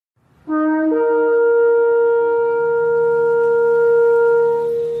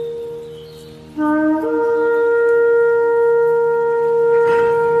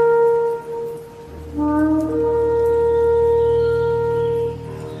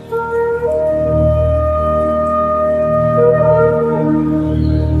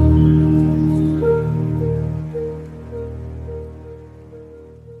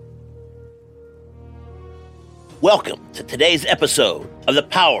Welcome to today's episode of The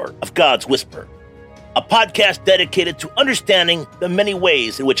Power of God's Whisper, a podcast dedicated to understanding the many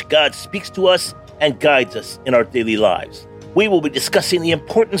ways in which God speaks to us and guides us in our daily lives. We will be discussing the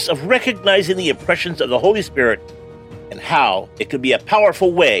importance of recognizing the impressions of the Holy Spirit and how it can be a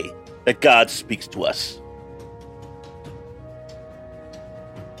powerful way that God speaks to us.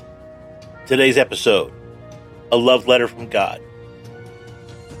 Today's episode, a love letter from God.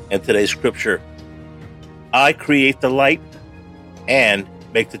 And today's scripture, I create the light and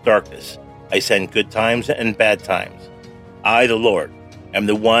make the darkness. I send good times and bad times. I, the Lord, am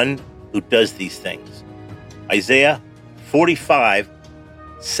the one who does these things. Isaiah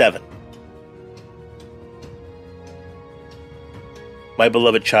 45:7. My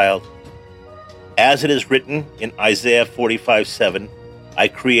beloved child, as it is written in Isaiah 45:7, I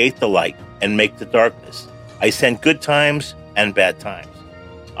create the light and make the darkness. I send good times and bad times.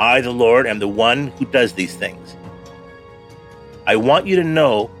 I, the Lord, am the one who does these things. I want you to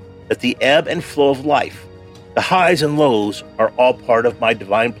know that the ebb and flow of life, the highs and lows, are all part of my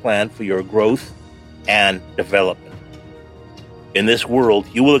divine plan for your growth and development. In this world,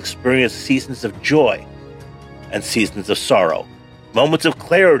 you will experience seasons of joy and seasons of sorrow, moments of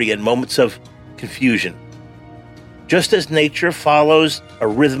clarity and moments of confusion. Just as nature follows a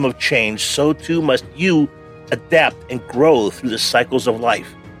rhythm of change, so too must you adapt and grow through the cycles of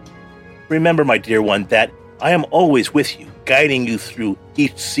life. Remember, my dear one, that I am always with you, guiding you through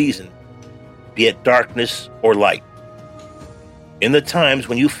each season, be it darkness or light. In the times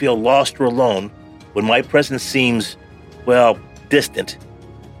when you feel lost or alone, when my presence seems, distant,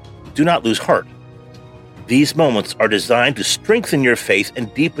 do not lose heart. These moments are designed to strengthen your faith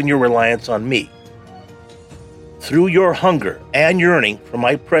and deepen your reliance on me. Through your hunger and yearning for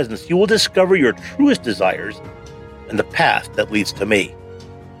my presence, you will discover your truest desires and the path that leads to me.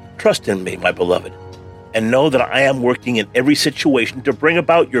 Trust in me, my beloved, and know that I am working in every situation to bring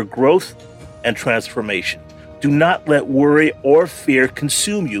about your growth and transformation. Do not let worry or fear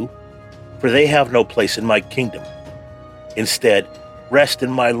consume you, for they have no place in my kingdom. Instead, rest in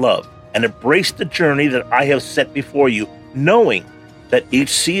my love and embrace the journey that I have set before you, knowing that each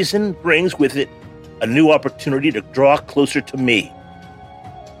season brings with it a new opportunity to draw closer to me.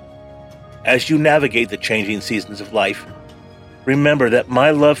 As you navigate the changing seasons of life, remember that my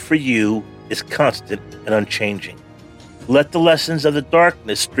love for you is constant and unchanging. Let the lessons of the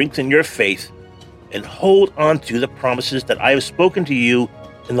darkness strengthen your faith and hold on to the promises that I have spoken to you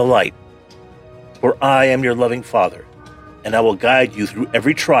in the light. For I am your loving Father, and I will guide you through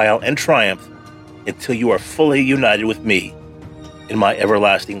every trial and triumph until you are fully united with me in my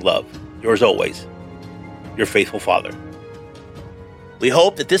everlasting love. Yours always, your faithful Father. We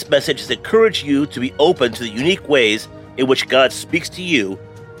hope that this message has encouraged you to be open to the unique ways in which God speaks to you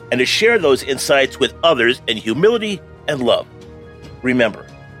and to share those insights with others in humility and love. Remember,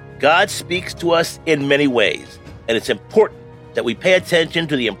 God speaks to us in many ways, and it's important that we pay attention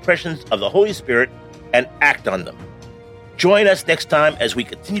to the impressions of the Holy Spirit and act on them. Join us next time as we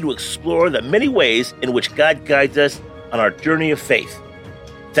continue to explore the many ways in which God guides us on our journey of faith.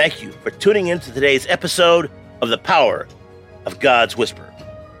 Thank you for tuning in to today's episode of The Power of God's Whisper.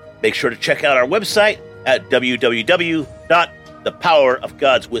 Make sure to check out our website at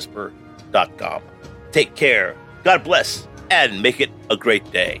www.thepowerofgodswhisper.com. Take care, God bless, and make it a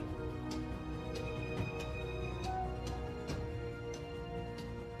great day.